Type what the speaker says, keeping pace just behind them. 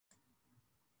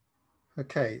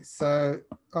Okay, so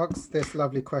ask this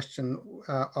lovely question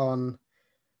on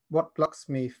what blocks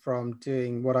me from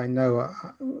doing what I know,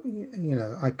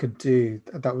 I could do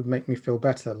that would make me feel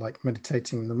better, like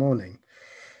meditating in the morning.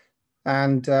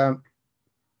 And a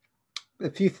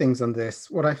few things on this.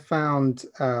 What I found,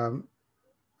 I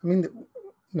mean,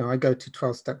 I go to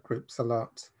 12-step groups a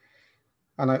lot,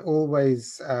 and I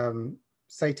always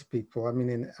say to people, I'm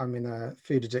in a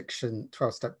food addiction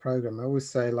 12-step program. I always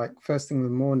say, like, first thing in the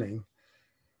morning,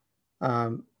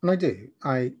 and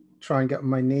I try and get on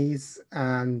my knees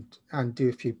and do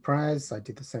a few prayers. I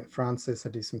do the St. Francis, I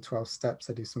do some 12 steps,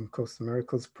 I do some Course in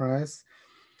Miracles prayers.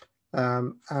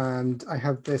 And I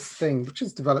have this thing which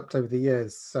has developed over the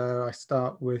years. So I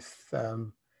start with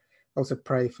also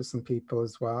pray for some people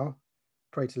as well,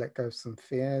 pray to let go of some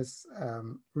fears,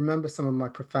 remember some of my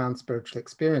profound spiritual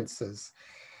experiences,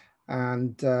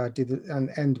 and and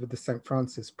end with the St.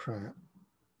 Francis prayer.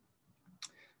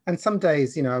 And some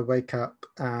days, I wake up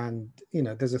and,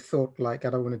 there's a thought like, I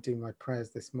don't want to do my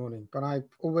prayers this morning. But I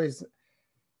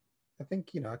think,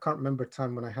 I can't remember a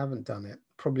time when I haven't done it.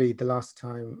 Probably the last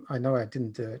time I know I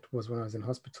didn't do it was when I was in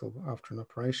hospital after an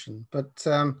operation. But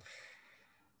so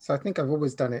I think I've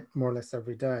always done it more or less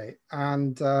every day.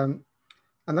 And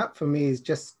that for me is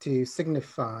just to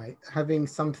signify having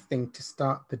something to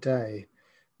start the day,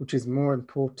 which is more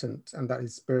important and that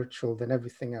is spiritual than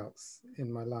everything else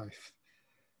in my life.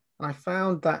 I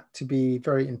found that to be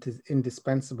very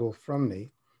indispensable from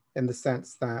me, in the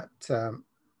sense that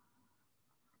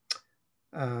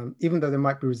even though there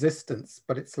might be resistance,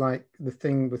 but it's like the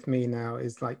thing with me now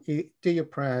is like, you do your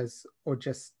prayers or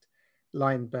just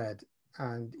lie in bed.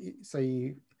 And so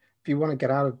if you want to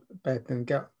get out of bed, then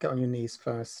get on your knees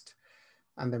first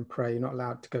and then pray. You're not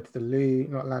allowed to go to the loo,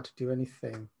 you're not allowed to do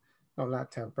anything, not allowed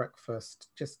to have breakfast,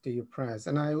 just do your prayers.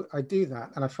 And I do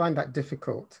that, and I find that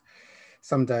difficult.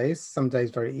 Some days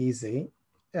very easy.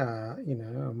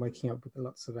 I'm waking up with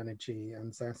lots of energy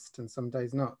and zest, and some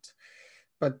days not.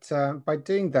 But by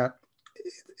doing that,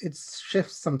 it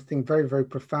shifts something very, very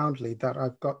profoundly, that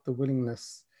I've got the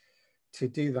willingness to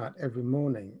do that every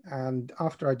morning. And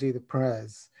after I do the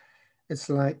prayers, it's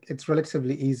like it's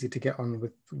relatively easy to get on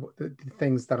with the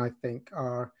things that I think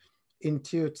are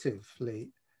intuitively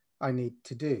I need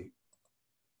to do.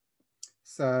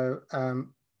 So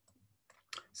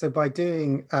so by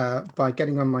getting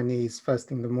on my knees first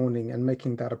thing in the morning and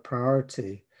making that a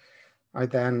priority, I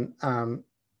then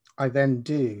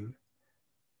do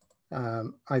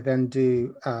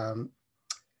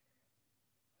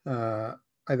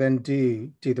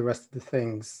the rest of the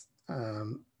things.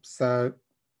 So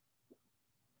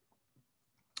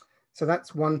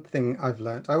that's one thing I've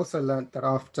learned. I also learned that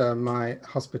after my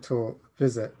hospital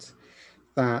visit,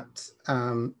 that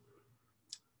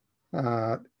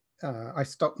I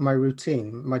stopped my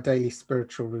routine, my daily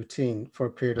spiritual routine, for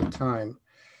a period of time.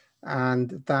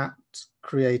 And that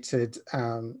created,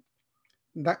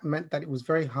 that meant that it was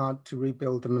very hard to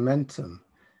rebuild the momentum.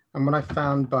 And what I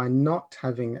found by not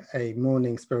having a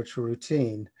morning spiritual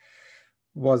routine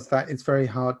was that it's very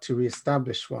hard to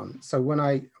reestablish one. So when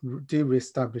I do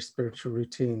reestablish spiritual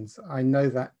routines, I know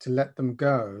that to let them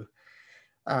go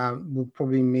will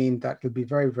probably mean that it'll be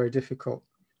very, very difficult.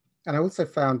 And I also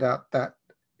found out that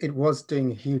it was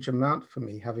doing a huge amount for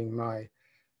me, having my,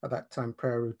 at that time,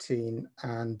 prayer routine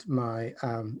and my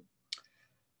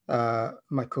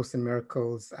my Course in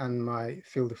Miracles and my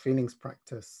Field of Feelings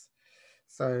practice.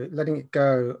 So letting it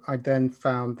go, I then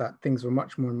found that things were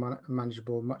much more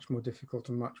manageable, much more difficult,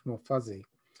 and much more fuzzy.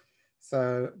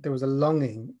 So there was a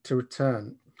longing to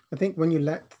return. I think when you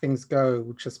let things go,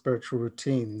 which are spiritual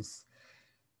routines,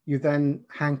 you then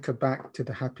hanker back to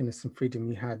the happiness and freedom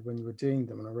you had when you were doing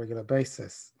them on a regular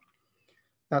basis.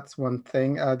 That's one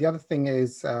thing. The other thing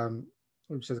is,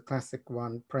 which is a classic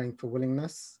one, praying for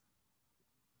willingness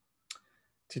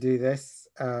to do this.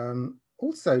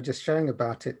 Also, just sharing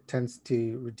about it tends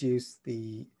to reduce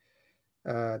the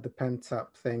pent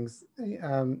up things.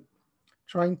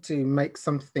 Trying to make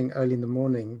something early in the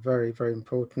morning very, very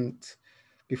important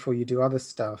before you do other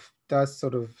stuff does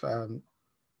sort of,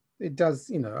 it does,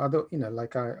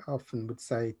 like I often would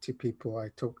say to people I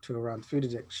talk to around food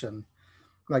addiction,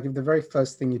 like if the very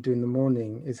first thing you do in the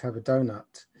morning is have a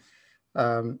donut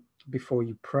before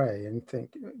you pray, and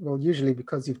think, well, usually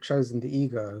because you've chosen the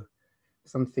ego,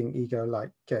 something ego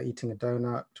like eating a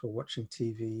donut or watching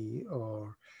TV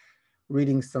or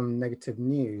reading some negative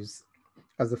news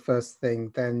as the first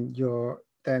thing, then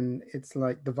it's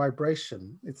like the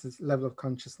vibration, it's this level of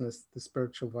consciousness, the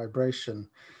spiritual vibration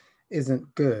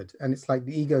isn't good, and it's like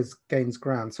the ego gains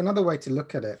ground. So another way to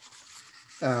look at it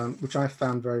which I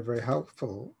found very, very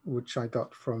helpful, which I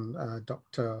got from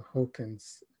Dr.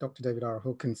 Hawkins, Dr. David R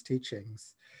Hawkins'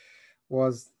 teachings,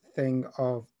 was the thing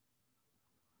of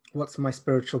what's my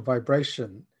spiritual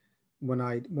vibration when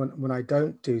I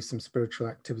don't do some spiritual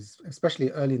activities, especially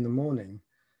early in the morning.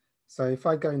 So if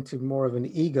I go into more of an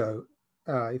ego,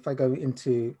 if I go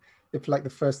into, if like the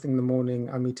first thing in the morning,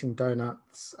 I'm eating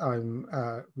donuts, I'm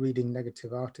reading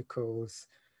negative articles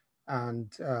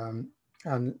and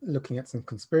looking at some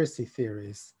conspiracy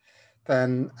theories,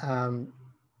 then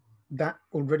that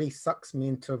already sucks me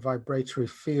into a vibratory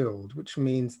field, which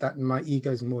means that my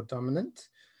ego is more dominant.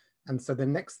 And so the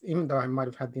next, even though I might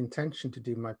have had the intention to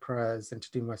do my prayers and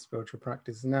to do my spiritual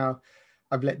practice, now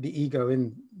I've let the ego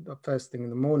in the first thing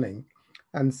in the morning.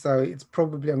 And so it's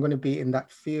probably, I'm going to be in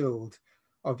that field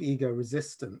of ego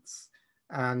resistance.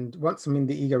 And once I'm in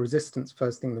the ego resistance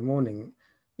first thing in the morning,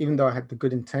 even though I had the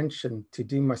good intention to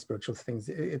do my spiritual things,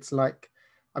 it's like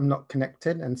I'm not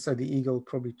connected. And so the ego will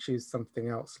probably choose something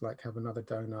else, like have another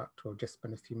donut or just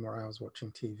spend a few more hours watching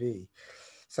TV.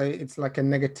 So it's like a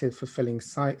negative fulfilling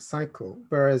cycle.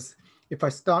 Whereas if I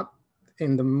start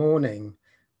in the morning,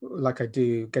 like I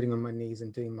do, getting on my knees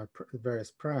and doing my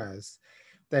various prayers,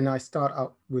 then I start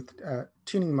up with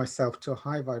tuning myself to a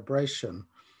high vibration.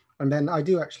 And then I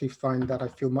do actually find that I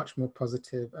feel much more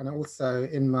positive. And also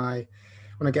when I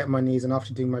get on my knees and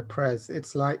after doing my prayers,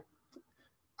 it's like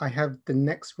I have the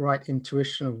next right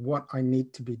intuition of what I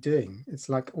need to be doing. It's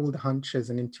like all the hunches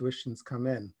and intuitions come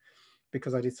in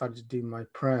because I decided to do my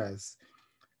prayers.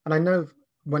 And I know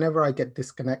whenever I get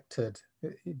disconnected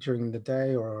during the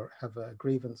day or have a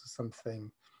grievance or something,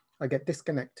 I get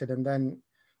disconnected, and then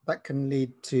that can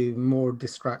lead to more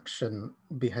distraction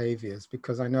behaviors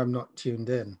because I know I'm not tuned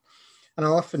in. And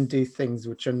I'll often do things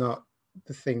which are not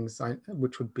the things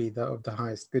which would be of the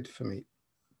highest good for me.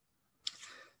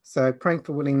 So praying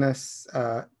for willingness,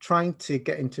 trying to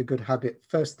get into a good habit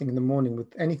first thing in the morning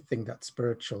with anything that's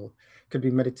spiritual. Could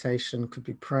be meditation, could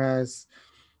be prayers,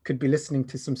 could be listening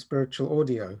to some spiritual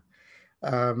audio,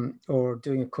 or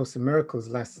doing a Course in Miracles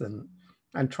lesson,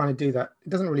 and trying to do that. It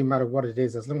doesn't really matter what it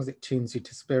is, as long as it tunes you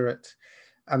to spirit.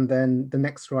 And then the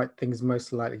next right thing is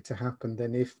most likely to happen.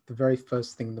 Then if the very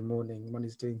first thing in the morning one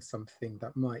is doing something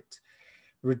that might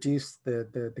reduce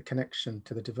the connection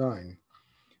to the divine.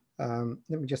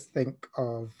 Let me just think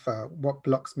of what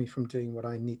blocks me from doing what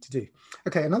I need to do.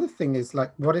 Okay, another thing is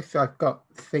like, what if I've got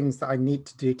things that I need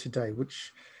to do today,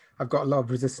 which I've got a lot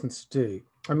of resistance to do?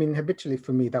 I mean, habitually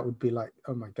for me, that would be like,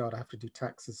 oh my God, I have to do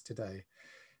taxes today.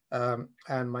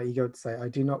 And my ego would say, I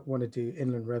do not want to do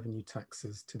inland revenue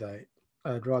taxes today.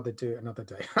 I'd rather do it another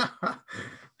day.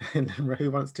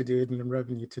 Who wants to do inland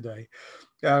revenue today?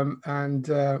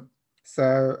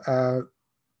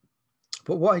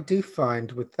 But what I do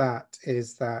find with that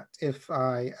is that if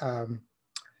I'll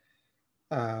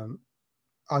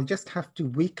just have to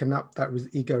weaken up that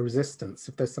ego resistance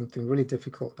if there's something really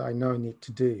difficult that I know I need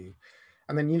to do.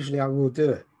 And then usually I will do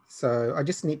it. So I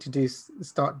just need to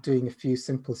start doing a few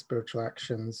simple spiritual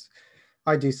actions.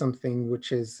 I do something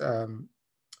which is,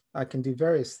 I can do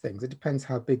various things. It depends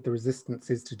how big the resistance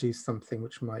is to do something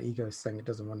which my ego is saying it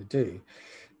doesn't want to do.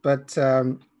 But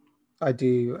I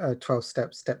do 12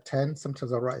 steps, step 10.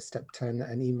 Sometimes I'll write step 10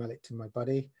 and email it to my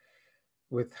buddy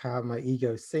with how my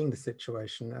ego is seeing the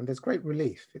situation. And there's great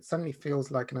relief. It suddenly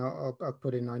feels like, and I'll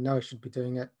put in, I know I should be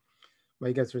doing it. My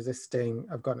ego's resisting.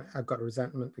 I've got a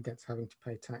resentment against having to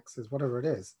pay taxes, whatever it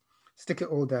is. Stick it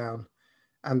all down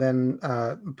and then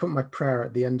put my prayer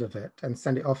at the end of it and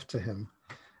send it off to him.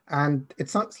 And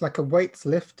it's like a weight's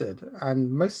lifted.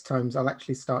 And most times I'll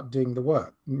actually start doing the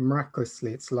work.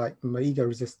 Miraculously, it's like my ego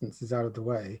resistance is out of the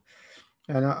way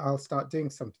and I'll start doing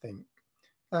something.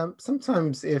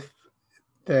 Sometimes if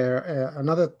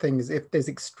another thing is if there's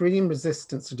extreme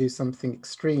resistance to do something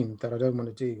extreme that I don't want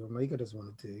to do or my ego doesn't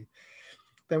want to do,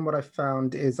 then what I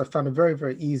found is I found a very,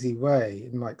 very easy way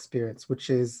in my experience, which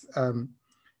is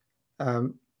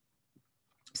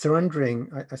surrendering.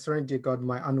 I surrender to God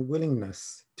my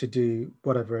unwillingness to do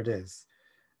whatever it is,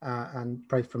 and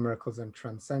pray for miracles and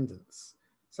transcendence.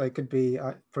 So it could be,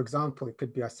 for example, it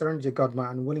could be I surrender to God my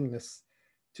unwillingness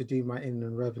to do my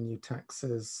inland revenue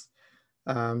taxes,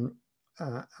 and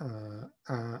I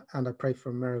pray for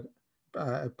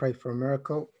a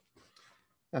miracle.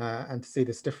 And to see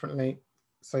this differently.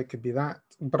 So it could be that,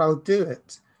 but I'll do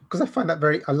it because I find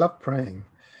that I love praying.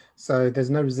 So there's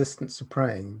no resistance to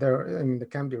praying. There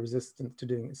can be a resistance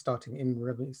to start doing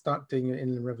your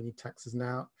inland revenue taxes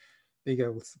now. The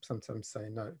ego will sometimes say,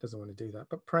 no, it doesn't want to do that.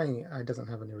 But praying, it doesn't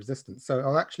have any resistance. So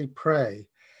I'll actually pray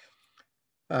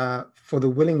for the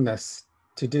willingness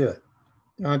to do it.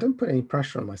 I don't put any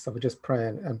pressure on myself. I just pray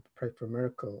and pray for a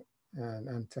miracle,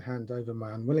 and to hand over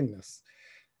my unwillingness.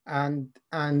 And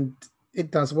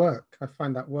it does work. I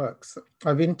find that works.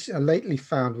 Lately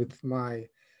found with my,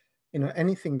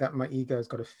 anything that my ego has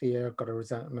got a fear, got a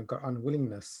resentment, got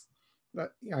unwillingness,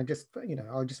 that I just,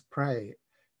 I'll just pray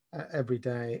every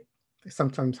day,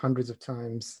 sometimes hundreds of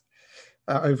times,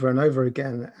 over and over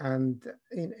again, and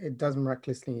it does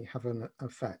miraculously have an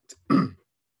effect.